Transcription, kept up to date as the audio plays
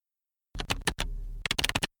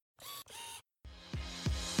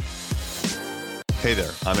Hey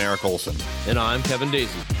there, I'm Eric Olson. And I'm Kevin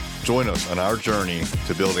Daisy. Join us on our journey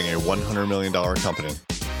to building a $100 million company.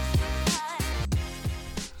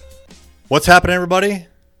 What's happening, everybody?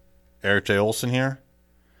 Eric J. Olson here.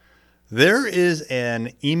 There is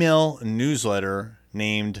an email newsletter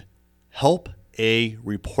named Help a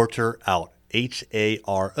Reporter Out,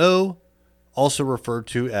 H-A-R-O, also referred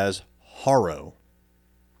to as Haro.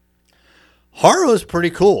 Haro is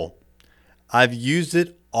pretty cool. I've used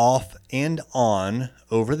it off and on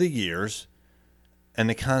over the years, and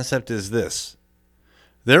the concept is this.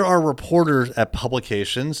 There are reporters at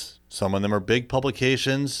publications. Some of them are big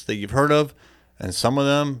publications that you've heard of, and some of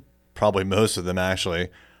them, probably most of them actually,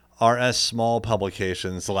 are as small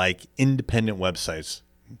publications like independent websites,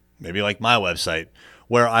 maybe like my website,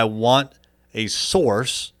 where I want a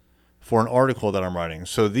source for an article that I'm writing.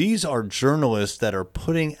 So these are journalists that are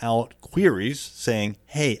putting out queries saying,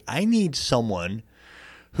 hey, I need someone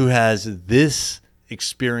who has this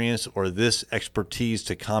experience or this expertise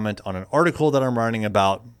to comment on an article that I'm writing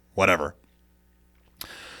about whatever.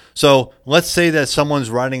 So let's say that someone's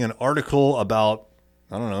writing an article about,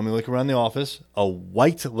 I don't know, let me look around the office, a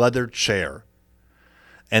white leather chair.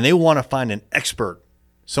 And they want to find an expert,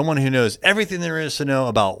 someone who knows everything there is to know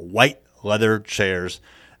about white leather chairs.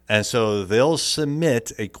 And so they'll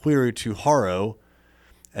submit a query to Haro,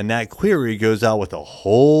 and that query goes out with a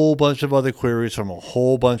whole bunch of other queries from a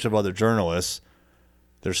whole bunch of other journalists.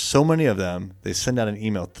 There's so many of them. They send out an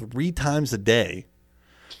email 3 times a day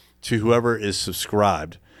to whoever is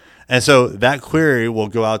subscribed. And so that query will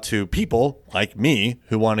go out to people like me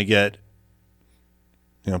who want to get,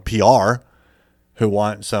 PR, who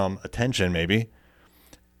want some attention maybe.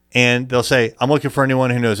 And they'll say, I'm looking for anyone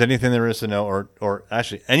who knows anything there is to know, or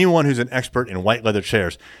actually anyone who's an expert in white leather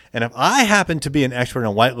chairs. And if I happen to be an expert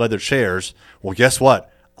in white leather chairs, well, guess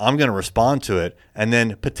what? I'm going to respond to it. And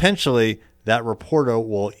then potentially that reporter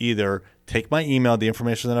will either take my email, the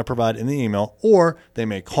information that I provide in the email, or they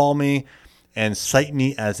may call me and cite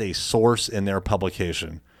me as a source in their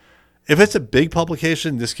publication. If it's a big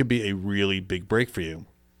publication, this could be a really big break for you.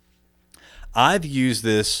 I've used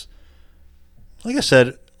this, like I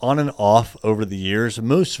said, on and off over the years,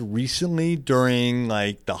 most recently during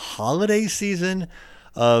like the holiday season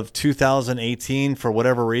of 2018. For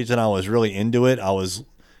whatever reason, I was really into it. I was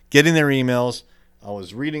getting their emails. I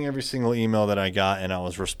was reading every single email that I got, and I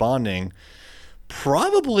was responding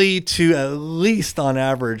probably to at least on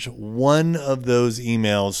average one of those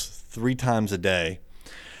emails 3 times a day.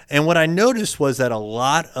 And what I noticed was that a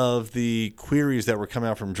lot of the queries that were coming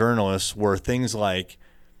out from journalists were things like,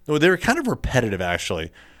 they were kind of repetitive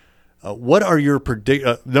actually. What are your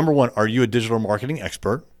number one, are you a digital marketing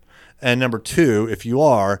expert? And number 2, if you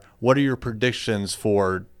are, what are your predictions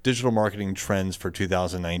for digital marketing trends for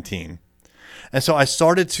 2019? And so I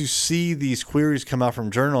started to see these queries come out from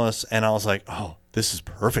journalists, and I was like, oh, this is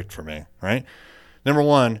perfect for me, right? Number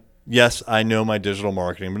 1, yes, I know my digital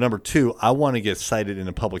marketing. But number 2, I want to get cited in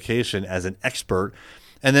a publication as an expert.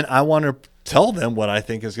 And then I want to tell them what I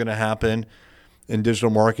think is going to happen in digital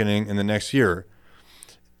marketing in the next year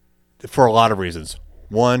for a lot of reasons.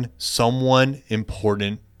 1, someone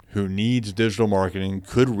important who needs digital marketing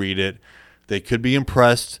could read it. They could be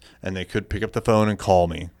impressed, and they could pick up the phone and call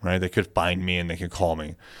me, right? They could find me and they could call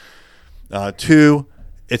me. 2,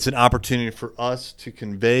 it's an opportunity for us to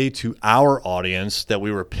convey to our audience that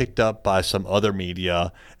we were picked up by some other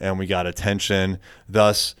media and we got attention,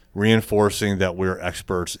 thus reinforcing that we're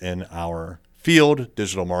experts in our field,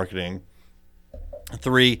 digital marketing.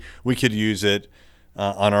 3, we could use it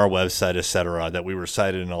on our website, etc., that we were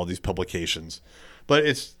cited in all these publications. But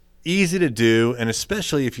it's easy to do, and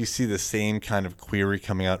especially if you see the same kind of query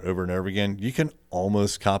coming out over and over again, you can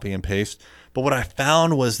almost copy and paste. But what I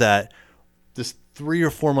found was that this 3 or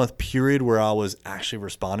 4 month period where I was actually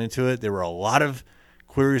responding to it, there were a lot of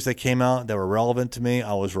queries that came out that were relevant to me.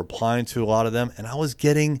 I was replying to a lot of them, and I was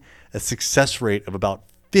getting a success rate of about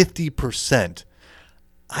 50%.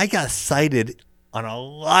 I got cited on a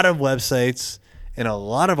lot of websites, in a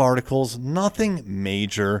lot of articles, nothing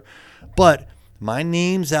major, but my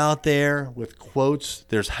name's out there with quotes.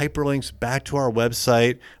 There's hyperlinks back to our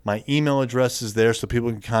website. My email address is there so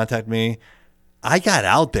people can contact me. I got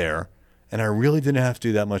out there, and I really didn't have to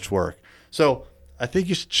do that much work. So I think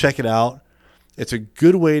you should check it out. It's a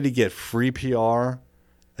good way to get free PR.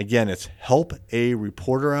 Again, it's Help a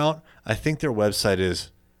Reporter Out. I think their website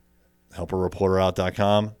is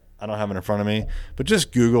helpareporterout.com. I don't have it in front of me, but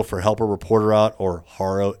just Google for Help a Reporter Out or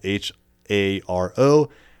Haro, H-A-R-O.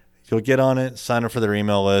 You'll get on it, sign up for their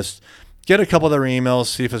email list, get a couple of their emails,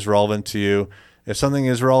 see if it's relevant to you. If something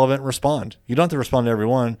is relevant, respond. You don't have to respond to every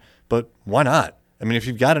one, but why not? I mean, if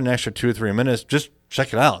you've got an extra 2 or 3 minutes, just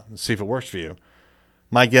check it out and see if it works for you.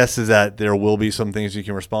 My guess is that there will be some things you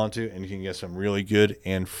can respond to, and you can get some really good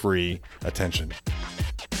and free attention.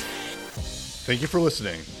 Thank you for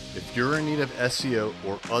listening. If you're in need of SEO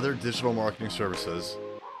or other digital marketing services,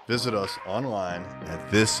 visit us online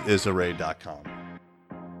at thisisarray.com.